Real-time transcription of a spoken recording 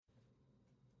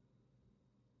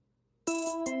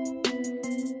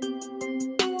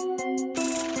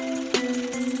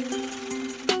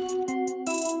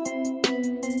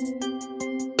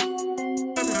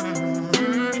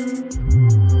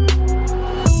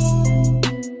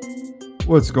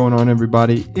What's going on,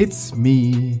 everybody? It's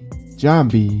me, John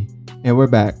B, and we're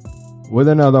back with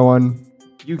another one.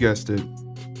 You guessed it.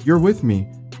 You're with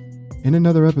me in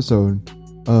another episode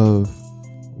of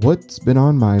What's Been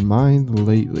on My Mind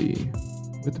Lately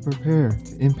with the Prepare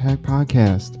to Impact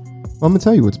podcast. Well, I'm going to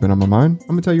tell you what's been on my mind. I'm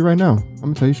going to tell you right now. I'm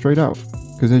going to tell you straight out.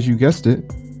 Because as you guessed it,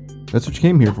 that's what you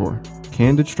came here for.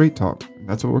 Candid straight talk.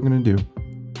 That's what we're going to do.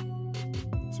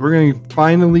 So we're going to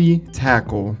finally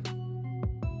tackle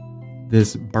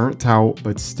this burnt out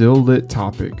but still lit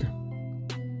topic,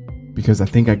 because I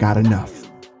think I got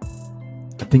enough.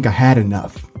 I think I had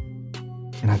enough.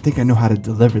 And I think I know how to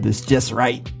deliver this just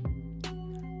right.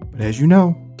 But as you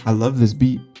know, I love this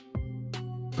beat.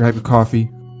 Grab your coffee,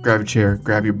 grab a chair,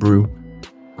 grab your brew,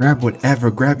 grab whatever,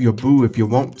 grab your boo if you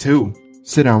want to.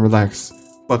 Sit down, relax,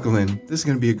 buckle in. This is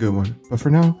going to be a good one. But for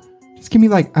now, just give me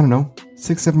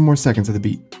 6-7 more seconds of the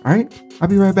beat. All right? I'll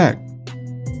be right back.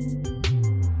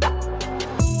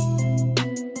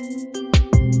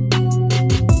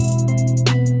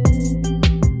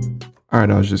 All right,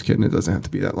 I was just kidding. It doesn't have to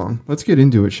be that long. Let's get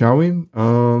into it, shall we?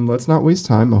 Let's not waste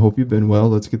time. I hope you've been well.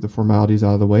 Let's get the formalities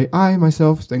out of the way. I,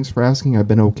 myself, thanks for asking. I've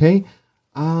been okay.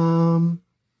 I've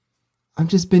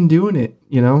just been doing it,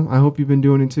 I hope you've been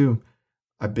doing it too.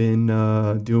 I've been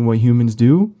doing what humans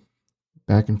do.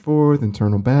 Back and forth,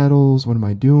 internal battles. What am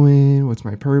I doing? What's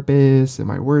my purpose?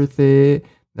 Am I worth it?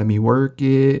 Let me work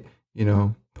it.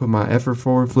 Put my effort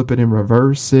forward, flip it and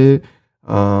reverse it.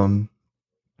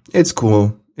 It's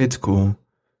cool. It's cool.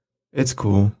 It's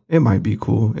cool. It might be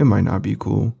cool. It might not be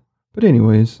cool. But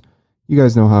anyways, you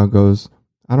guys know how it goes.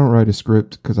 I don't write a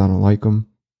script because I don't like them.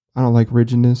 I don't like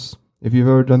rigidness. If you've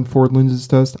ever done Ford Lindsay's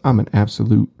test, I'm an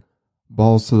absolute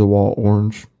balls to the wall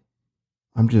orange.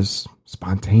 I'm just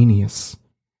spontaneous.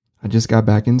 I just got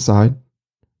back inside.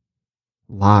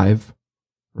 Live.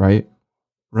 Right?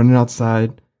 Running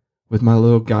outside with my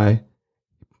little guy.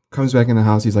 Comes back in the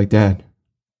house. He's like, Dad,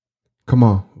 come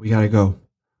on. We got to go.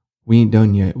 We ain't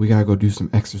done yet. We got to go do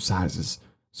some exercises.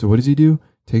 So what does he do?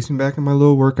 Takes me back in my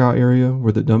little workout area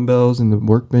where the dumbbells and the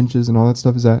workbenches and all that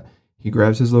stuff is at. He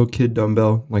grabs his little kid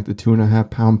dumbbell, like the 2.5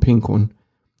 pound pink one,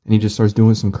 and he just starts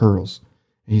doing some curls.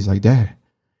 And he's like, Dad,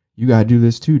 you got to do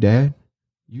this too, Dad.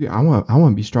 I want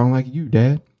to be strong like you,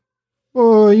 Dad.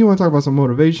 Boy, you want to talk about some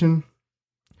motivation?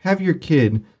 Have your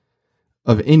kid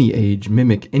of any age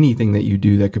mimic anything that you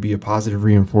do that could be a positive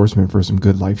reinforcement for some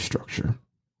good life structure.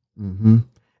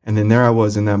 And then there I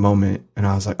was in that moment, and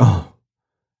I was like, oh,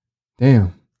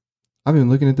 damn. I've been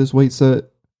looking at this weight set,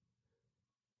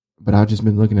 but I've just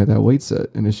been looking at that weight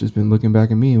set, and it's just been looking back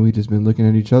at me, and we just been looking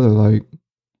at each other like,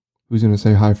 who's going to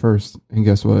say hi first? And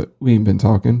guess what? We ain't been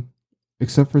talking,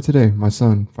 except for today. My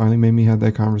son finally made me have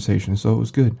that conversation, so it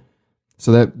was good.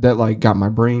 So that got my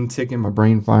brain ticking, my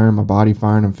brain firing, my body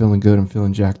firing. I'm feeling good. I'm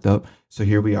feeling jacked up. So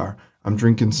here we are. I'm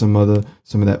drinking some of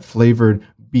that flavored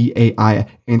BAI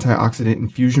antioxidant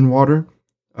infusion water,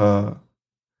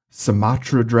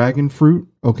 Sumatra dragon fruit.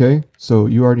 Okay. So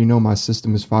you already know my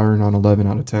system is firing on 11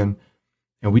 out of 10,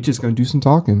 and we just going to do some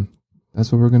talking.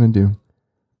 That's what we're going to do.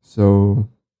 So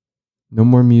no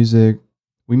more music.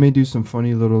 We may do some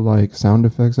funny little sound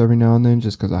effects every now and then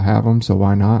just because I have them. So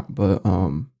why not? But,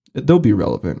 they'll be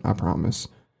relevant. I promise.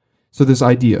 So this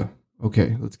idea,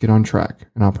 okay, let's get on track.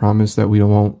 And I promise that we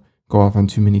won't go off on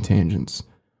too many tangents.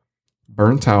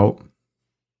 Burnt out,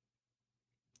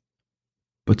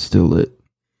 but still lit.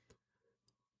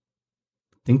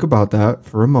 Think about that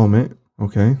for a moment,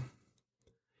 okay?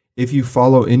 If you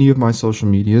follow any of my social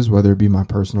medias, whether it be my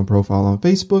personal profile on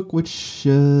Facebook, which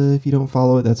if you don't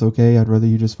follow it, that's okay. I'd rather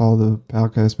you just follow the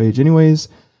podcast page anyways,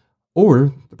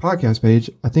 or the podcast page.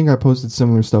 I think I posted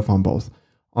similar stuff on both.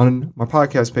 On my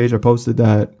podcast page, I posted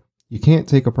that you can't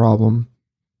take a problem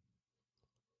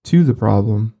to the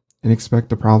problem and expect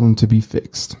the problem to be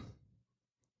fixed.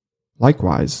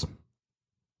 Likewise,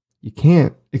 you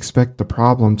can't expect the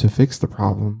problem to fix the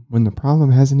problem when the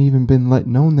problem hasn't even been let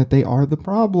known that they are the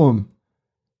problem.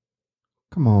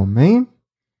 Come on, man.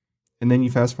 And then you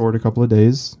fast forward a couple of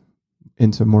days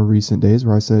into more recent days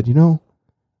where I said,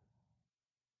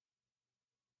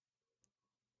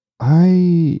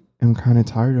 I am kind of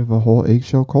tired of a whole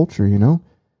eggshell culture,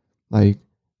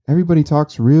 everybody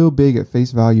talks real big at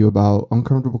face value about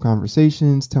uncomfortable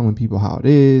conversations, telling people how it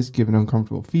is, giving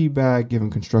uncomfortable feedback, giving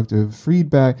constructive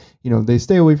feedback. They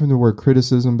stay away from the word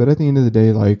criticism, but at the end of the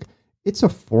day, it's a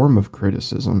form of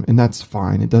criticism, and that's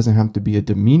fine. It doesn't have to be a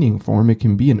demeaning form. It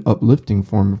can be an uplifting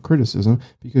form of criticism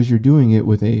because you're doing it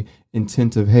with a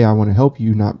intent of, hey, I want to help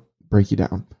you, not break you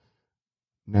down.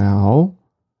 Now,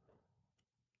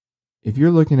 if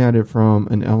you're looking at it from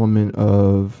an element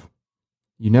of,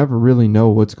 you never really know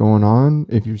what's going on.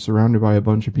 If you're surrounded by a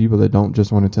bunch of people that don't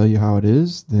just want to tell you how it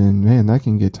is, then man, that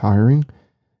can get tiring.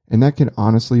 And that can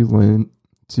honestly lend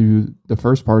to the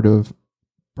first part of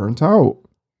burnt out.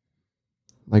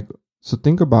 Like, so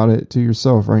think about it to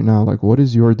yourself right now. Like, what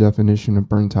is your definition of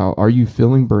burnt out? Are you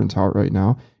feeling burnt out right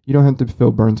now? You don't have to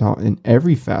feel burnt out in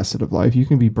every facet of life. You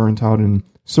can be burnt out in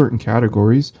certain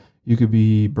categories. You could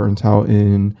be burnt out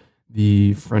in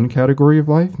the friend category of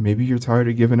life. Maybe you're tired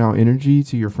of giving out energy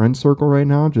to your friend circle right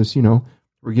now. Just,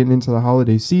 we're getting into the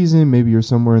holiday season. Maybe you're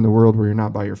somewhere in the world where you're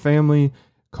not by your family.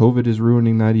 COVID is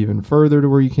ruining that even further to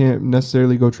where you can't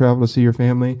necessarily go travel to see your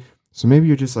family. So maybe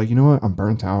you're just like, you know what? I'm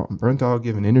burnt out. I'm burnt out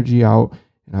giving energy out,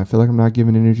 and I feel like I'm not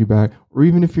giving energy back. Or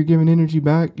even if you're giving energy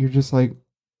back, you're just like,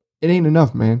 it ain't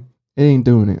enough, man. It ain't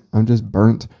doing it. I'm just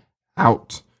burnt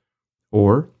out.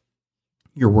 Or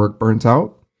your work burnt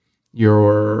out.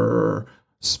 Your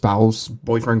spouse,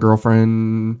 boyfriend,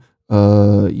 girlfriend, I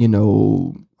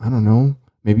don't know.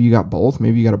 Maybe you got both.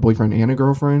 Maybe you got a boyfriend and a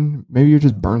girlfriend. Maybe you're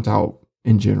just burnt out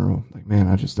in general. Like, man,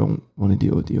 I just don't want to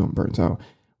deal with you. I'm burnt out.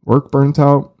 Work burnt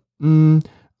out. I don't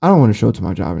want to show up to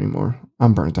my job anymore.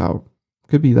 I'm burnt out.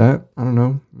 Could be that. I don't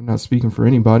know. I'm not speaking for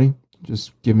anybody.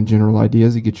 Just giving general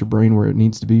ideas to get your brain where it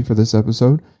needs to be for this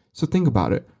episode. So think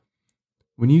about it.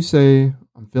 When you say,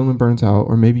 I'm feeling burnt out,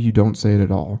 or maybe you don't say it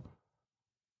at all,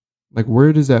 like,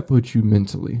 where does that put you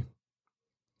mentally?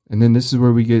 And then this is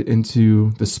where we get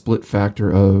into the split factor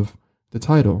of the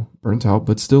title, burnt out,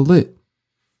 but still lit.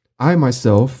 I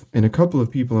myself and a couple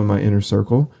of people in my inner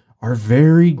circle are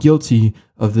very guilty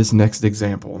of this next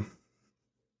example.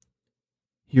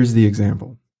 Here's the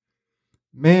example.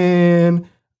 Man,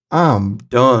 I'm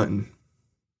done.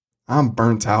 I'm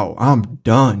burnt out. I'm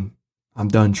done. I'm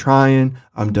done trying.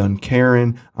 I'm done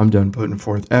caring. I'm done putting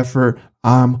forth effort.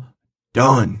 I'm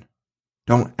done.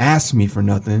 Don't ask me for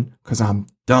nothing because I'm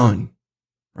done.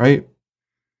 Right?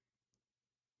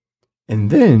 And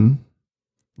then,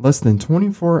 less than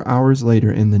 24 hours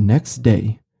later in the next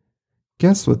day,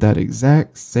 guess what that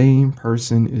exact same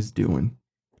person is doing?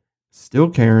 Still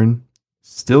caring,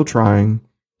 still trying,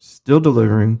 still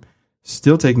delivering,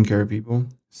 still taking care of people,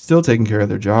 still taking care of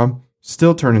their job,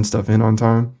 still turning stuff in on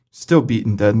time, still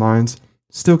beating deadlines,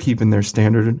 still keeping their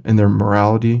standard and their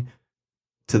morality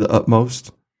to the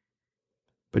utmost.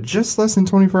 But just less than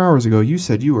 24 hours ago, you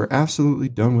said you were absolutely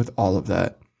done with all of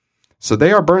that. So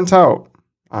they are burnt out.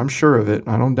 I'm sure of it.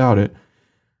 I don't doubt it.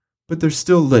 But they're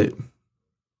still lit.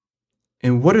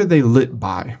 And what are they lit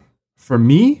by? For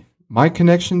me, my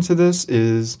connection to this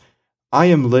is I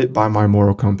am lit by my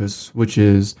moral compass, which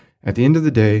is, at the end of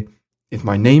the day, if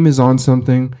my name is on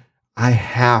something, I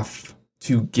have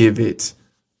to give it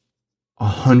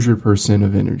 100%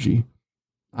 of energy.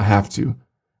 I have to.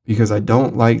 Because I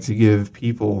don't like to give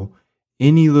people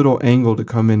any little angle to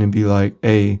come in and be like,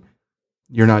 hey,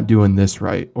 you're not doing this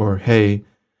right. Or, hey,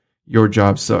 your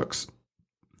job sucks.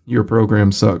 Your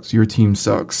program sucks. Your team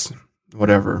sucks.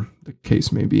 Whatever the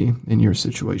case may be in your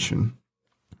situation.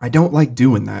 I don't like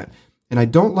doing that. And I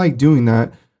don't like doing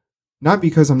that not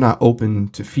because I'm not open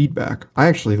to feedback. I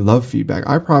actually love feedback.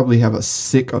 I probably have a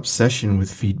sick obsession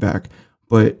with feedback.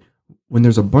 But when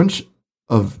there's a bunch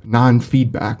of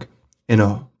non-feedback and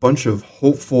a bunch of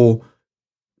hopeful,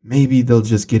 maybe they'll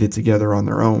just get it together on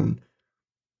their own,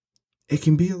 it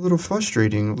can be a little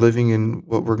frustrating living in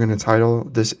what we're going to title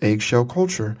this eggshell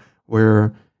culture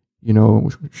where,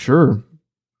 sure,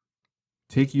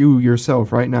 take you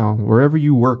yourself right now, wherever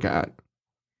you work at.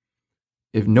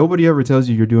 If nobody ever tells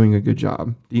you you're doing a good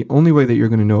job, the only way that you're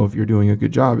going to know if you're doing a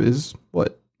good job is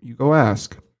what? You go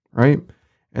ask, right?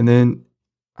 And then,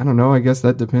 I don't know, I guess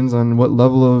that depends on what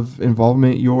level of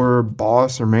involvement your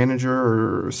boss or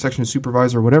manager or section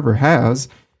supervisor or whatever has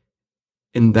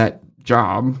in that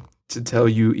job to tell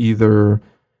you either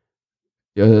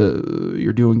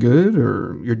you're doing good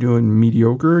or you're doing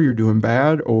mediocre, you're doing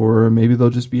bad, or maybe they'll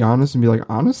just be honest and be like,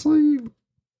 honestly,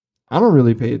 I don't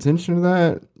really pay attention to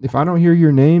that. If I don't hear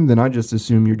your name, then I just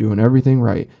assume you're doing everything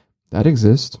right. That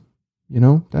exists,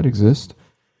 that exists.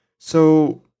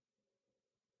 So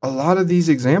a lot of these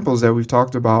examples that we've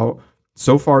talked about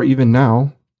so far, even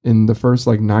now in the first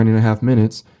 9.5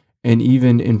 minutes, and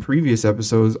even in previous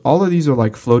episodes, all of these are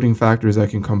like floating factors that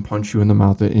can come punch you in the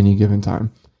mouth at any given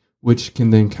time, which can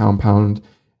then compound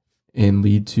and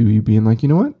lead to you being like, you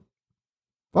know what?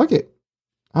 Fuck it.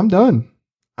 I'm done.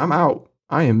 I'm out.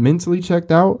 I am mentally checked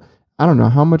out. I don't know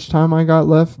how much time I got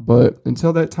left, but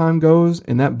until that time goes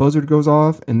and that buzzard goes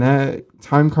off and that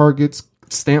time card gets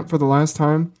stamped for the last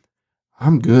time,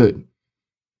 I'm good.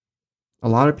 A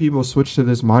lot of people switch to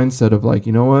this mindset of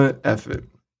you know what? F it.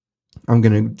 I'm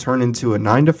going to turn into a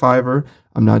 9-to-5er.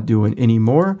 I'm not doing any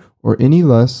more or any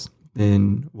less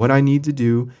than what I need to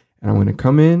do. And I'm going to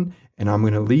come in and I'm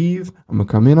going to leave. I'm going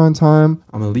to come in on time.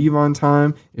 I'm going to leave on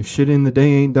time. If shit in the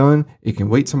day ain't done, it can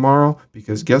wait tomorrow,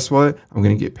 because guess what? I'm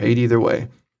going to get paid either way.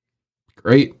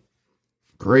 Great.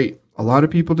 A lot of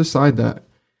people decide that.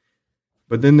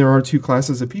 But then there are two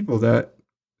classes of people that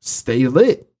stay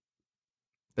lit.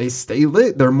 They stay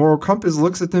lit. Their moral compass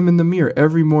looks at them in the mirror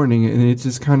every morning, and it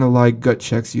just kind of like gut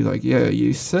checks you, like, yeah,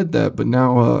 you said that, but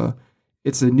now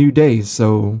it's a new day.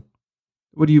 So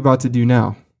what are you about to do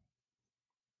now?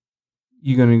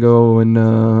 You gonna go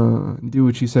and do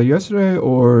what you said yesterday,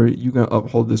 or you gonna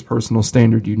uphold this personal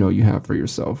standard you know you have for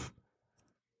yourself?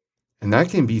 And that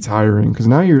can be tiring, because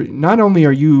now you're not only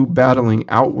are you battling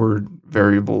outward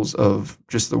variables of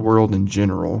just the world in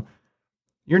general,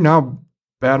 you're now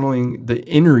battling the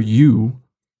inner you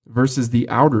versus the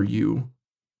outer you.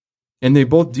 And they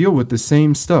both deal with the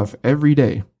same stuff every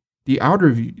day. The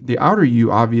outer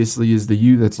you obviously is the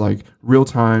you that's like real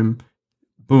time,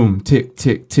 boom, tick,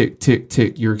 tick, tick, tick,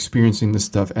 tick. You're experiencing this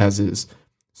stuff as is.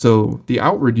 So the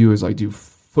outward you is like, dude,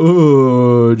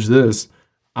 fudge this.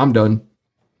 I'm done.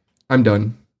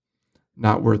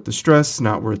 Not worth the stress,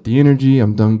 not worth the energy.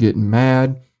 I'm done getting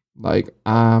mad. Like,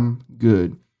 I'm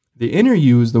good. The inner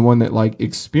you is the one that like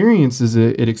experiences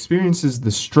it. It experiences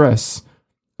the stress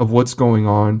of what's going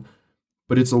on,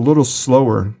 but it's a little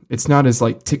slower. It's not as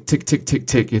like tick, tick, tick, tick,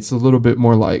 tick. It's a little bit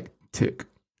more like tick,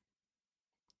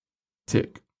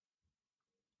 tick,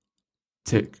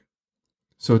 tick.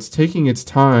 So it's taking its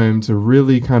time to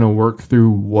really kind of work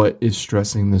through what is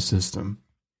stressing the system.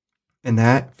 And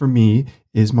that, for me,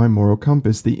 is my moral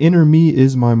compass. The inner me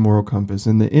is my moral compass.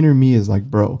 And the inner me is like,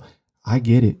 bro, I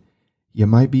get it. You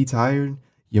might be tired.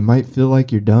 You might feel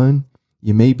like you're done.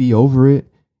 You may be over it.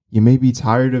 You may be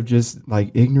tired of just like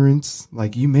ignorance.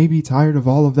 Like, you may be tired of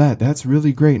all of that. That's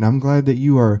really great. And I'm glad that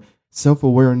you are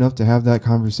self-aware enough to have that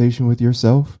conversation with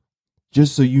yourself,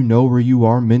 just so you know where you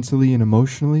are mentally and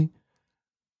emotionally.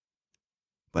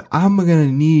 But I'm going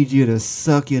to need you to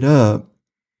suck it up,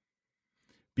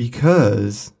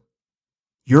 because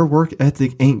your work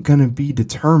ethic ain't going to be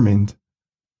determined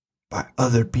by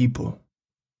other people.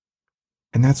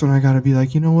 And that's when I got to be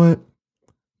like, you know what?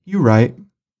 You right.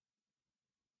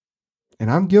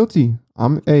 And I'm guilty.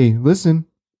 Hey, listen,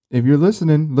 if you're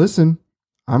listening, listen,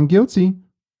 I'm guilty.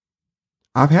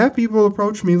 I've had people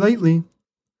approach me lately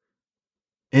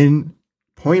and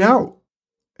point out,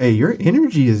 hey, your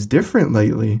energy is different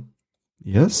lately.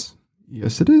 Yes,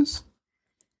 it is.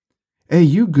 Hey,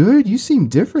 you good? You seem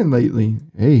different lately.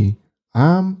 Hey,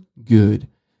 I'm good.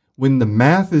 When the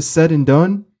math is said and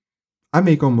done, I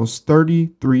make almost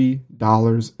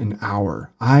 $33 an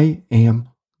hour. I am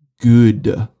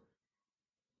good.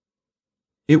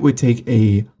 It would take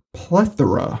a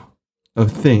plethora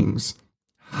of things,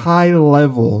 high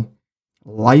level,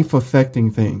 life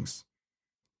affecting things,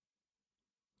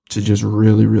 to just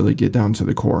really, really get down to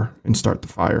the core and start the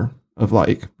fire of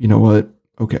like, you know what?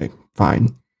 Okay,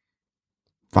 fine.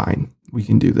 We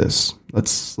can do this.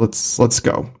 Let's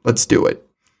go. Let's do it.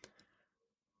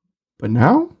 But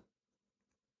now,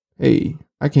 hey,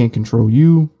 I can't control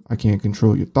you. I can't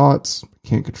control your thoughts. I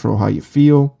can't control how you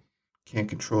feel. Can't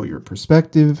control your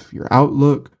perspective, your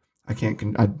outlook. I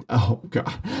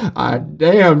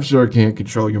damn sure can't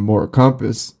control your moral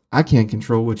compass. I can't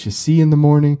control what you see in the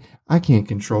morning. I can't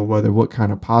control what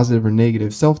kind of positive or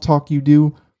negative self-talk you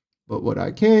do. But what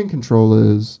I can control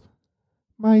is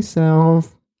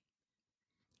myself.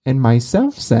 And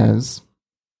myself says,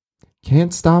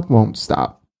 can't stop, won't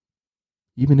stop.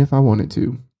 Even if I wanted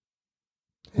to.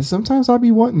 And sometimes I'll be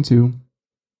wanting to,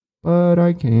 but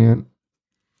I can't.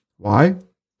 Why?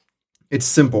 It's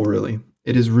simple, really.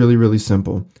 It is really, really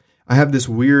simple. I have this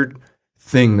weird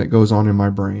thing that goes on in my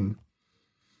brain.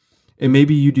 And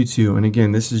maybe you do too. And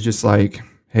again, this is just like,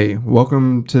 hey,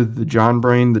 welcome to the John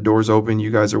Brain. The door's open.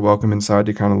 You guys are welcome inside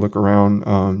to kind of look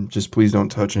around. Just please don't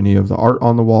touch any of the art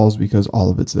on the walls, because all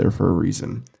of it's there for a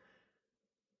reason.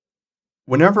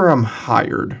 Whenever I'm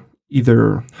hired,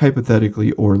 either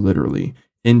hypothetically or literally,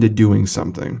 into doing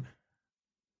something,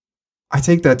 I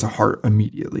take that to heart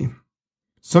immediately.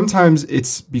 Sometimes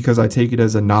it's because I take it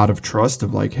as a nod of trust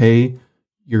of like, hey,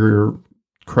 you're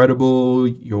credible,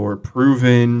 you're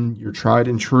proven, you're tried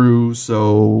and true,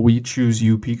 so we choose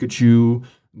you, Pikachu.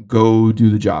 Go do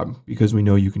the job because we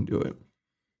know you can do it.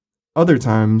 Other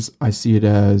times I see it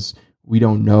as, we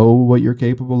don't know what you're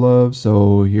capable of,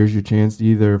 so here's your chance to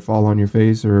either fall on your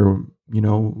face or,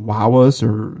 wow us,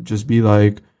 or just be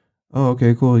like, oh,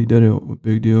 okay, cool, he did it,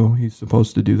 big deal, he's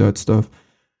supposed to do that stuff.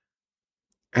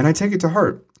 And I take it to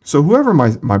heart. So whoever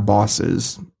my boss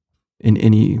is in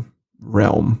any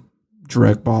realm,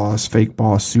 direct boss, fake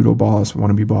boss, pseudo boss,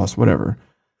 wannabe boss, whatever.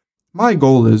 My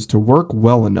goal is to work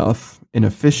well enough and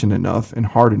efficient enough and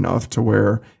hard enough to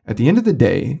where at the end of the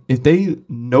day, if they,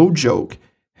 no joke,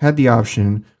 had the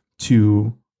option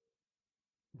to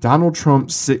Donald Trump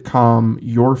sitcom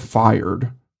You're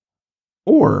Fired,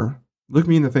 or look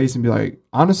me in the face and be like,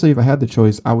 honestly, if I had the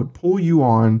choice, I would pull you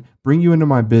on, bring you into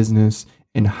my business,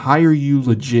 and hire you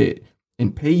legit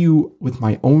and pay you with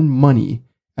my own money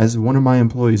as one of my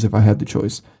employees if I had the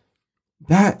choice.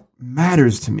 That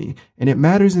matters to me. And it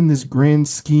matters in this grand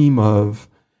scheme of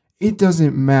it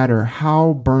doesn't matter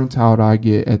how burnt out I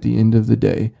get at the end of the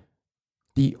day.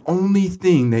 The only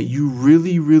thing that you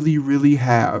really, really, really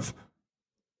have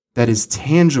that is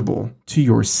tangible to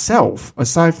yourself,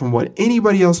 aside from what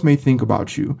anybody else may think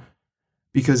about you,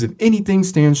 because if anything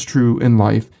stands true in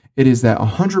life, it is that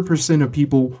 100% of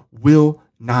people will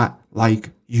not like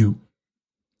you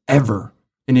ever.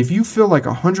 And if you feel like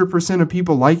 100% of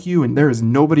people like you and there is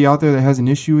nobody out there that has an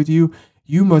issue with you,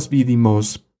 you must be the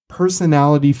most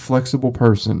personality flexible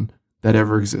person that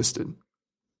ever existed.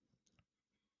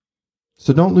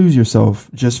 So don't lose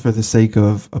yourself just for the sake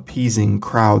of appeasing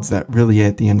crowds that really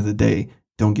at the end of the day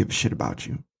don't give a shit about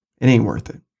you. It ain't worth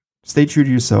it. Stay true to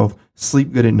yourself.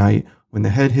 Sleep good at night. When the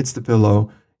head hits the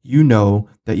pillow, you know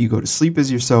that you go to sleep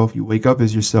as yourself. You wake up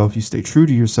as yourself. You stay true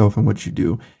to yourself and what you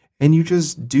do. And you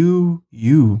just do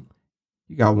you.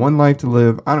 You got one life to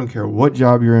live. I don't care what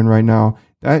job you're in right now.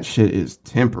 That shit is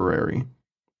temporary.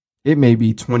 It may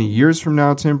be 20 years from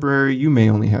now temporary. You may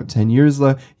only have 10 years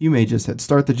left. You may just had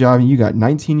start the job and you got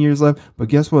 19 years left. But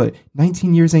guess what?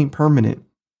 19 years ain't permanent.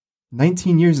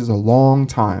 19 years is a long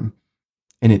time.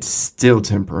 And it's still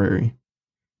temporary.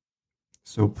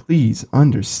 So please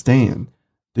understand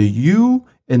the you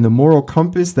and the moral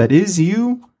compass that is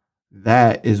you.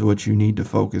 That is what you need to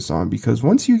focus on. Because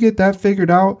once you get that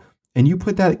figured out and you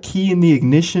put that key in the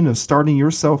ignition of starting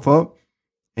yourself up,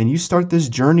 and you start this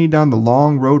journey down the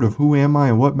long road of who am I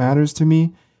and what matters to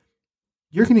me,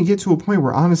 you're going to get to a point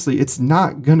where honestly, it's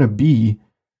not going to be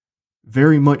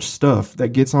very much stuff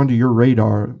that gets onto your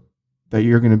radar that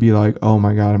you're going to be like, oh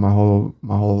my God, my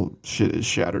whole shit is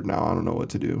shattered now. I don't know what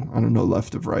to do. I don't know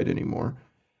left of right anymore.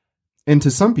 And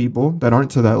to some people that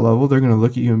aren't to that level, they're going to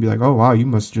look at you and be like, oh wow, you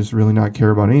must just really not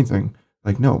care about anything.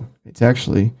 Like, no, it's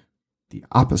actually the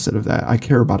opposite of that. I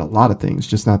care about a lot of things,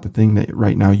 just not the thing that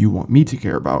right now you want me to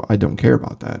care about. I don't care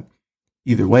about that.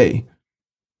 Either way,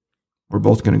 we're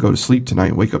both going to go to sleep tonight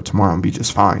and wake up tomorrow and be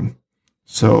just fine.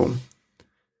 So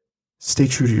stay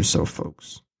true to yourself,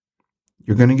 folks.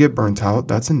 You're going to get burnt out.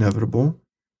 That's inevitable.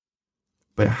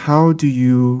 But how do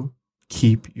you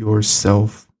keep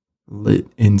yourself lit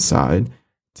inside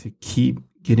to keep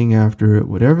getting after it,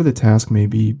 whatever the task may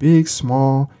be, big,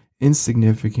 small,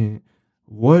 insignificant?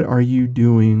 What are you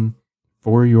doing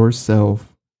for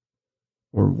yourself,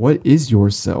 or what is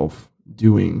yourself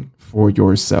doing for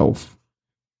yourself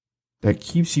that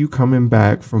keeps you coming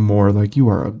back for more, like you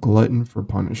are a glutton for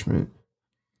punishment?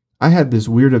 I had this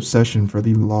weird obsession for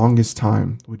the longest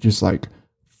time with just like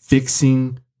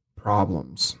fixing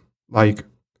problems, like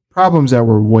problems that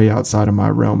were way outside of my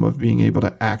realm of being able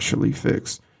to actually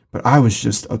fix. But I was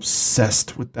just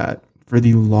obsessed with that for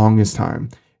the longest time.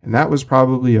 And that was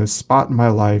probably a spot in my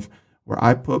life where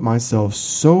I put myself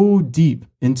so deep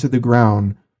into the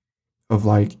ground of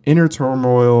like inner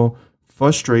turmoil,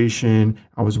 frustration.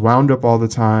 I was wound up all the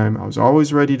time. I was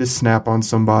always ready to snap on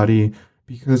somebody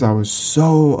because I was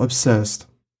so obsessed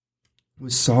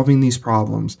with solving these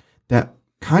problems that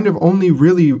kind of only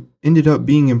really ended up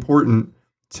being important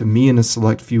to me and a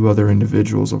select few other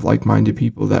individuals of like-minded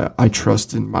people that I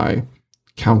trust in my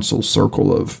counsel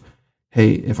circle of,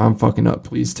 hey, if I'm fucking up,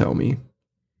 please tell me.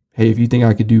 Hey, if you think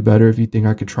I could do better, if you think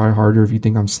I could try harder, if you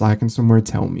think I'm slacking somewhere,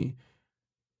 tell me.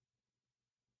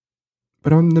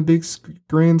 But on the big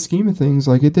grand scheme of things,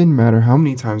 like it didn't matter how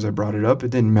many times I brought it up.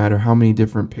 It didn't matter how many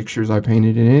different pictures I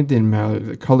painted in it. It didn't matter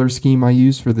the color scheme I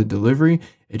used for the delivery.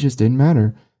 It just didn't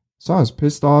matter. So I was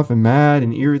pissed off and mad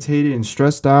and irritated and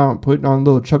stressed out and putting on a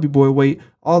little chubby boy weight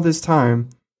all this time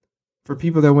for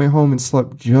people that went home and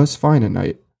slept just fine at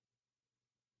night.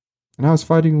 And I was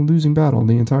fighting a losing battle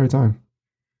the entire time.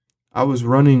 I was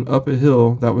running up a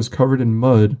hill that was covered in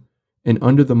mud, and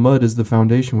under the mud as the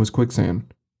foundation was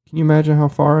quicksand. Can you imagine how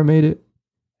far I made it?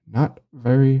 Not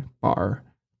very far.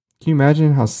 Can you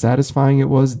imagine how satisfying it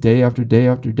was day after day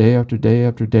after day after day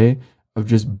after day of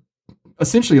just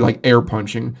essentially like air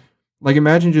punching? Like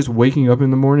imagine just waking up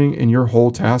in the morning and your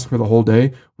whole task for the whole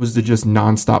day was to just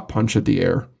nonstop punch at the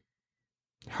air.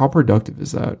 How productive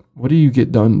is that? What do you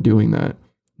get done doing that?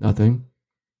 Nothing.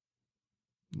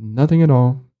 Nothing at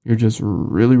all. You're just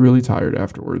really, really tired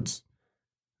afterwards.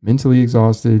 mentally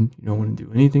exhausted. You don't want to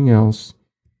do anything else.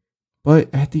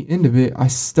 But at the end of it, I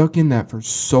stuck in that for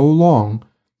so long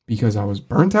because I was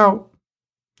burnt out,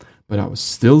 but I was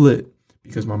still lit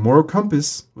because my moral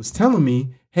compass was telling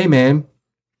me, hey man,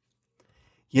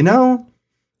 you know,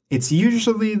 it's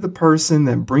usually the person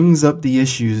that brings up the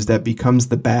issues that becomes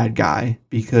the bad guy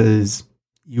because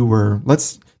you were,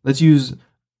 let's use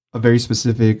a very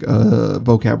specific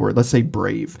vocab word. Let's say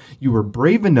brave. You were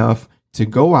brave enough to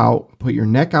go out, put your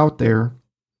neck out there,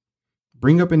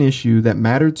 bring up an issue that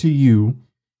mattered to you.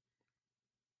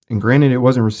 And granted, it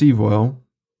wasn't received well.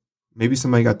 Maybe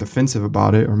somebody got defensive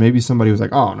about it, or maybe somebody was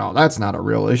like, oh, no, that's not a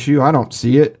real issue. I don't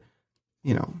see it.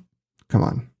 You know, come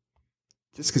on.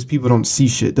 Just because people don't see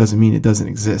shit doesn't mean it doesn't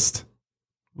exist.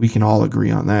 We can all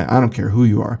agree on that. I don't care who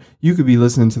you are. You could be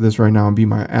listening to this right now and be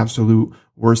my absolute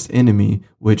worst enemy,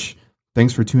 which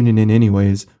thanks for tuning in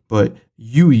anyways, but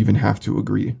you even have to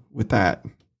agree with that.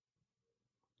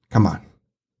 Come on.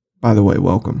 By the way,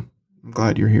 welcome. I'm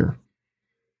glad you're here.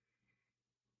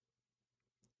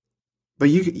 But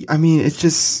it's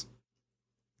just,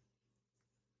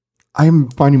 I'm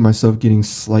finding myself getting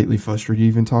slightly frustrated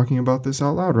even talking about this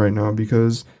out loud right now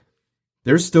because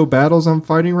there's still battles I'm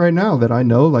fighting right now that I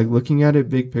know, like looking at it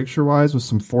big picture wise with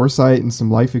some foresight and some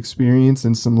life experience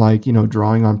and some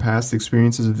drawing on past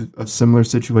experiences of similar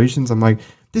situations. I'm like,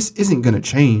 this isn't going to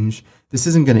change. This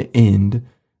isn't going to end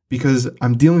because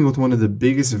I'm dealing with one of the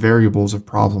biggest variables of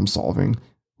problem solving,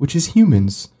 which is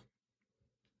humans.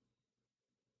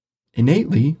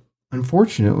 Innately,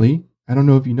 unfortunately, I don't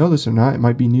know if you know this or not, it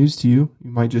might be news to you.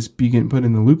 You might just be getting put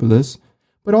in the loop of this,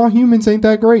 but all humans ain't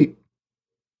that great.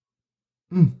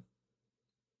 And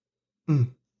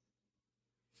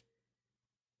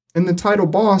the title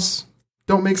boss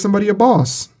don't make somebody a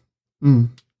boss. And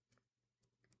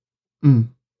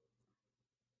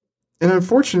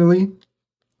unfortunately,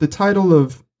 the title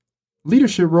of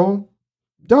leadership role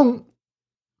don't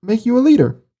make you a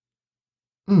leader.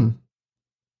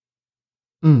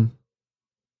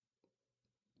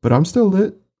 But I'm still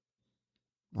lit.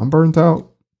 I'm burnt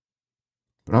out,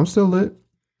 but I'm still lit.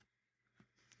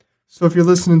 So if you're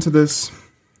listening to this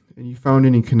and you found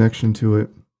any connection to it,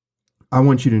 I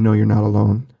want you to know you're not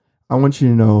alone. I want you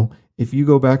to know if you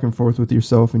go back and forth with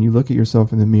yourself and you look at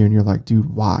yourself in the mirror and you're like,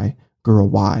 dude, why? Girl,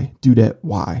 why? Dudette,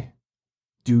 why?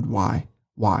 Dude, why?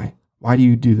 Why? Why do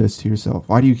you do this to yourself?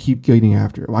 Why do you keep getting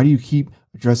after it? Why do you keep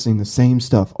addressing the same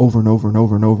stuff over and over and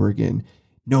over and over again,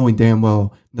 knowing damn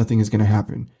well nothing is going to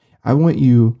happen? I want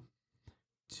you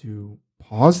to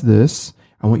pause this.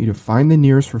 I want you to find the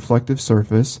nearest reflective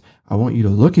surface. I want you to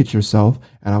look at yourself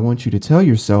and I want you to tell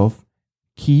yourself,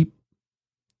 keep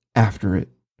after it.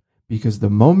 Because the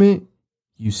moment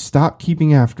you stop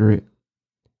keeping after it,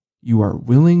 you are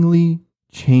willingly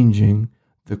changing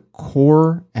the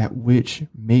core at which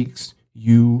makes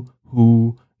you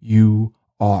who you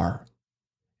are.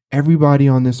 Everybody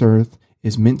on this earth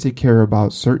is meant to care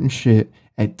about certain shit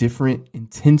at different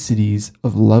intensities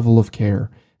of level of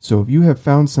care. So if you have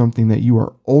found something that you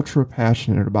are ultra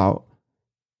passionate about,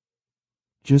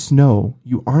 just know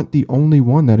you aren't the only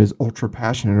one that is ultra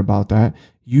passionate about that.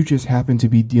 You just happen to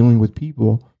be dealing with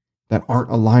people that aren't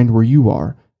aligned where you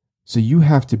are. So you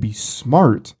have to be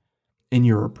smart in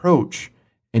your approach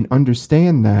and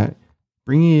understand that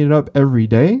bringing it up every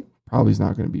day probably is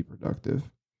not going to be productive.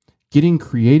 Getting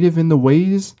creative in the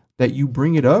ways that you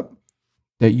bring it up,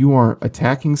 that you aren't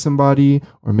attacking somebody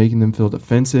or making them feel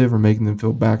defensive or making them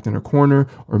feel backed in a corner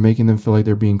or making them feel like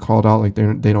they're being called out like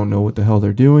they don't know what the hell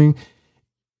they're doing.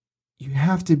 You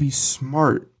have to be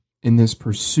smart in this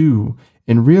pursuit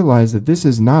and realize that this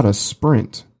is not a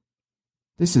sprint.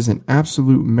 This is an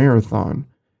absolute marathon.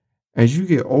 As you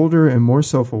get older and more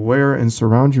self-aware and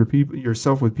surround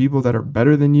yourself with people that are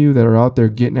better than you, that are out there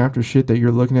getting after shit that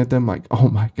you're looking at them like, oh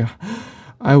my God,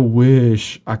 I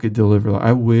wish I could deliver.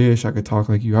 I wish I could talk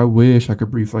like you. I wish I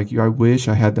could brief like you. I wish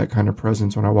I had that kind of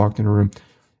presence when I walked in a room.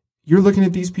 You're looking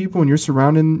at these people and you're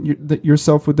surrounding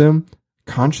yourself with them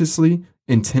consciously,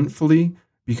 intentfully,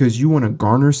 because you want to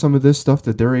garner some of this stuff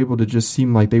that they're able to just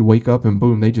seem like they wake up and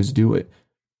boom, they just do it.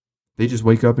 They just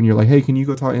wake up and you're like, hey, can you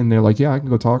go talk? And they're like, yeah, I can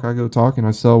go talk. I go talk and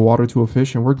I sell water to a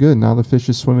fish and we're good. Now the fish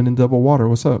is swimming in double water.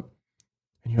 What's up?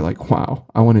 And you're like, wow,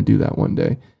 I want to do that one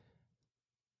day.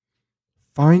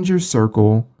 Find your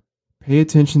circle, pay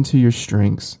attention to your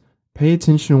strengths, pay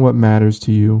attention to what matters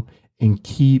to you, and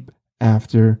keep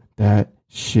after that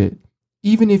shit.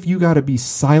 Even if you got to be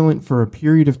silent for a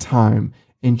period of time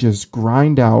and just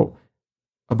grind out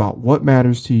about what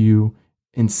matters to you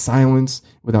in silence,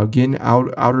 without getting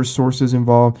outer sources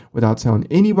involved, without telling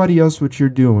anybody else what you're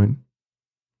doing,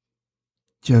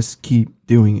 just keep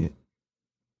doing it.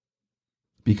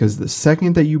 Because the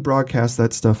second that you broadcast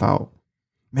that stuff out,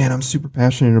 man, I'm super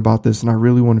passionate about this and I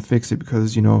really want to fix it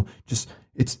because, just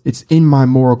it's in my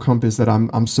moral compass that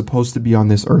I'm supposed to be on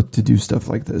this earth to do stuff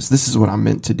like this. This is what I'm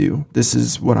meant to do. This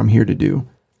is what I'm here to do.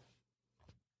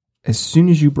 As soon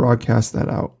as you broadcast that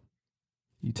out,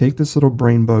 you take this little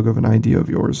brain bug of an idea of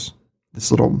yours,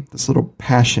 this little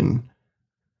passion,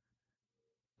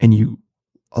 and you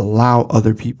allow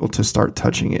other people to start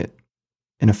touching it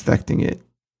and affecting it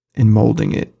and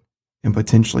molding it and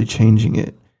potentially changing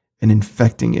it and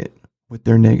infecting it with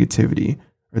their negativity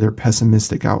or their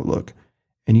pessimistic outlook.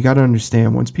 And you got to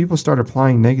understand, once people start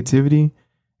applying negativity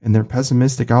and their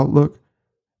pessimistic outlook,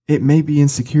 it may be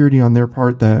insecurity on their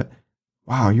part that,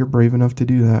 wow, you're brave enough to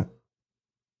do that.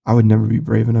 I would never be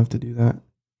brave enough to do that.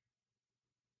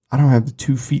 I don't have the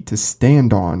 2 feet to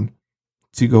stand on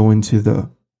to go into the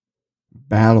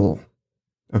battle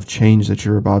of change that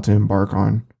you're about to embark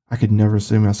on. I could never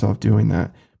see myself doing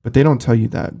that. But they don't tell you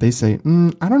that. They say,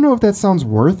 I don't know if that sounds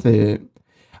worth it.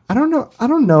 I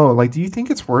don't know. Like, do you think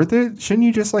it's worth it? Shouldn't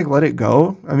you just let it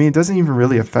go? I mean, it doesn't even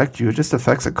really affect you. It just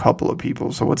affects a couple of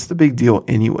people. So what's the big deal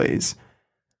anyways?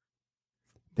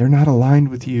 They're not aligned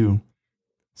with you.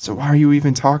 So why are you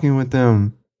even talking with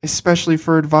them? Especially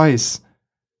for advice.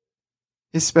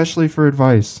 That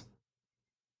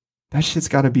shit's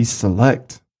got to be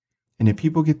select. And if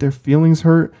people get their feelings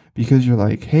hurt because you're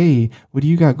like, hey, what do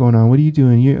you got going on? What are you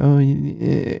doing?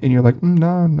 And you're like,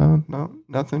 no,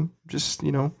 nothing. Just,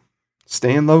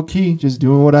 staying low key, just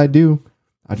doing what I do.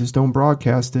 I just don't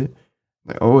broadcast it.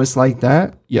 Like, oh, it's like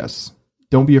that? Yes.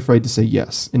 Don't be afraid to say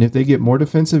yes. And if they get more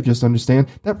defensive, just understand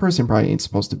that person probably ain't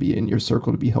supposed to be in your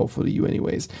circle to be helpful to you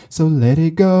anyways. So let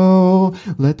it go.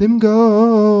 Let them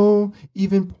go.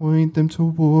 Even point them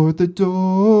toward the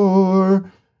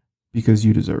door. Because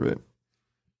you deserve it.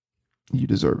 You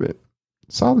deserve it.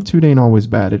 Solitude ain't always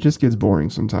bad. It just gets boring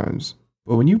sometimes.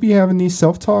 But when you be having these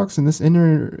self-talks and this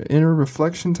inner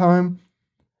reflection time,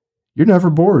 you're never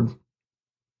bored.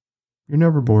 You're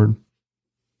never bored.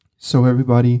 So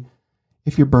everybody,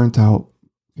 if you're burnt out,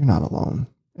 you're not alone.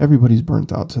 Everybody's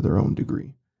burnt out to their own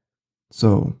degree.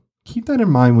 So keep that in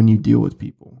mind when you deal with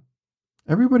people.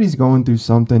 Everybody's going through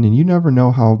something and you never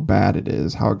know how bad it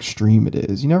is, how extreme it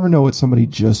is. You never know what somebody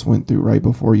just went through right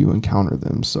before you encounter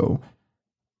them. So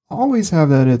always have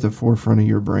that at the forefront of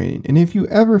your brain. And if you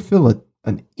ever feel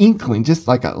an inkling, just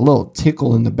like a little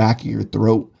tickle in the back of your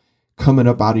throat coming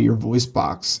up out of your voice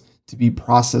box to be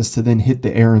processed to then hit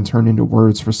the air and turn into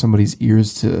words for somebody's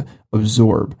ears to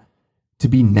absorb, to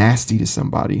be nasty to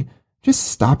somebody, just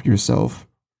stop yourself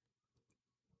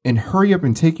and hurry up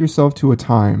and take yourself to a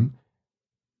time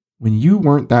when you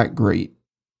weren't that great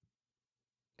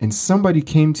and somebody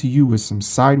came to you with some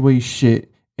sideways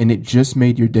shit and it just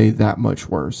made your day that much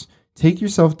worse. Take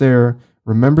yourself there,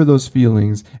 remember those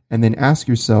feelings, and then ask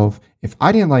yourself, if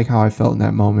I didn't like how I felt in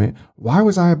that moment, why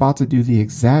was I about to do the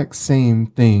exact same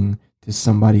thing to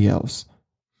somebody else?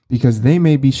 Because they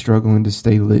may be struggling to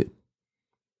stay lit.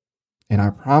 And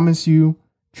I promise you,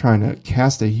 trying to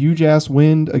cast a huge ass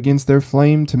wind against their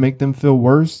flame to make them feel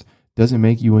worse doesn't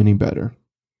make you any better.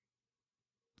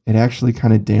 It actually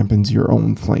kind of dampens your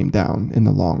own flame down in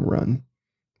the long run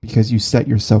because you set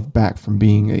yourself back from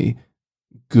being a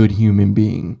good human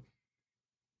being.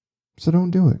 So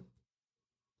don't do it.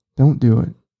 Don't do it.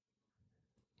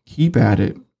 Keep at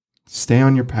it. Stay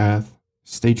on your path.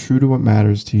 Stay true to what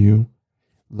matters to you.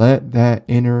 Let that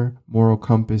inner moral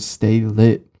compass stay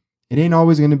lit. It ain't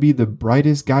always going to be the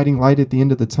brightest guiding light at the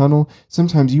end of the tunnel.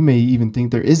 Sometimes you may even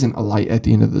think there isn't a light at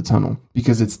the end of the tunnel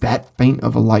because it's that faint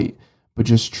of a light. But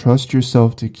just trust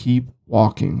yourself to keep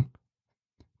walking.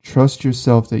 Trust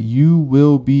yourself that you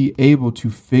will be able to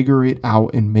figure it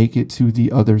out and make it to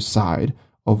the other side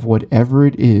of whatever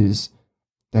it is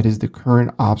that is the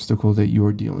current obstacle that you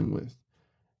are dealing with.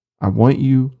 I want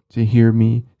you to hear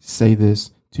me say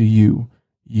this to you.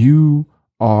 You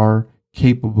are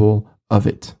capable of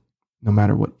it. No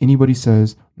matter what anybody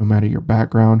says, no matter your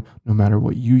background, no matter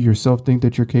what you yourself think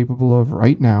that you're capable of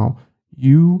right now,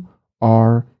 you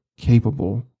are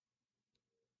capable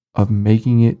of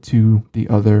making it to the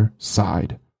other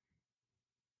side.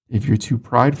 If you're too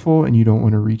prideful and you don't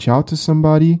want to reach out to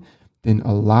somebody, then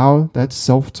allow that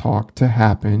self-talk to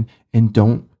happen and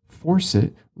don't force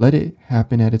it. Let it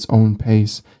happen at its own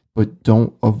pace, but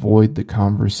don't avoid the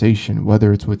conversation,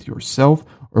 whether it's with yourself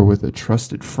or with a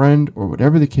trusted friend or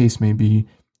whatever the case may be.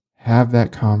 Have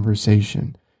that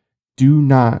conversation. Do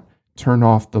not turn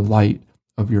off the light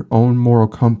of your own moral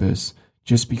compass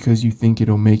just because you think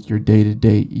it'll make your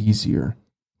day-to-day easier,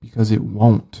 because it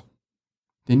won't.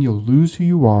 Then you'll lose who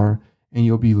you are and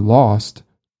you'll be lost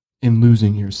in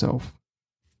losing yourself.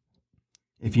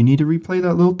 If you need to replay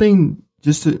that little thing,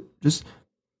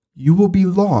 you will be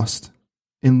lost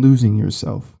in losing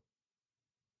yourself.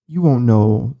 You won't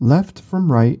know left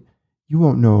from right. You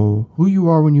won't know who you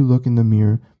are when you look in the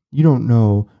mirror. You don't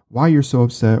know why you're so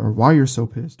upset or why you're so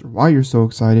pissed or why you're so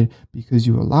excited, because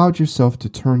you allowed yourself to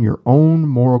turn your own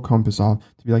moral compass off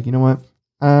to be like, you know what?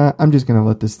 I'm just going to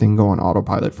let this thing go on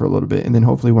autopilot for a little bit. And then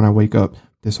hopefully when I wake up,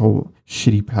 this whole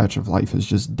shitty patch of life is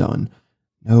just done.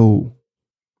 No.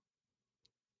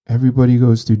 Everybody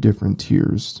goes through different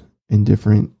tiers and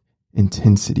different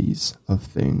intensities of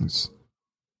things.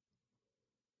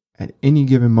 At any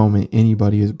given moment,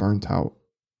 anybody is burnt out.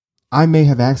 I may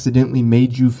have accidentally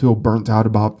made you feel burnt out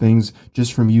about things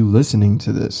just from you listening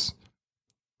to this,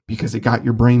 because it got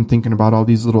your brain thinking about all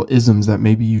these little isms that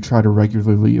maybe you try to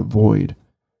regularly avoid.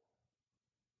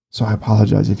 So I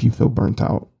apologize if you feel burnt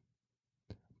out,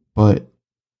 but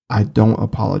I don't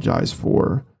apologize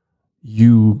for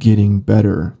you getting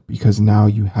better, because now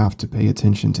you have to pay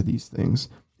attention to these things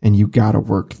and you got to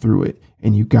work through it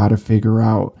and you got to figure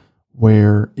out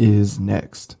where is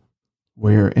next.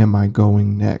 Where am I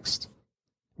going next?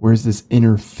 Where's this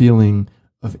inner feeling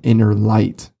of inner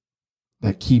light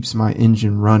that keeps my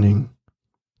engine running,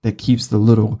 that keeps the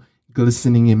little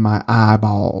glistening in my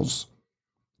eyeballs,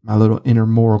 my little inner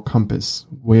moral compass?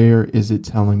 Where is it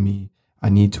telling me I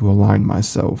need to align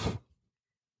myself?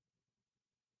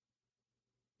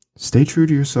 Stay true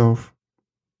to yourself.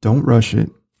 Don't rush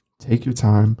it. Take your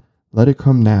time. Let it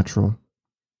come natural.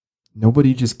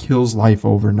 Nobody just kills life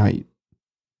overnight.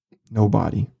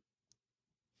 Nobody.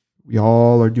 We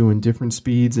all are doing different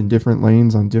speeds and different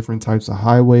lanes on different types of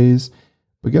highways.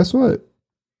 But guess what?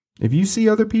 If you see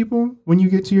other people when you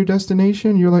get to your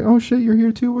destination, you're like, oh shit, you're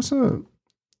here too. What's up?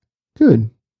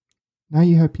 Good. Now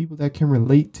you have people that can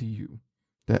relate to you,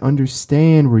 that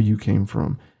understand where you came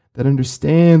from, that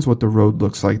understands what the road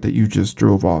looks like that you just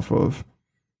drove off of.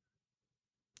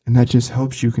 And that just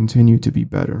helps you continue to be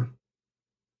better.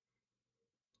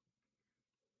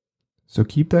 So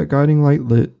keep that guiding light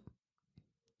lit.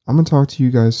 I'm going to talk to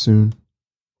you guys soon.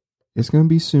 It's going to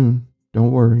be soon.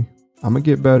 Don't worry. I'm going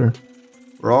to get better.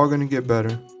 We're all going to get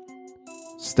better.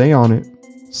 Stay on it.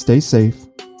 Stay safe.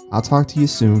 I'll talk to you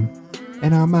soon.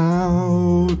 And I'm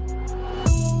out.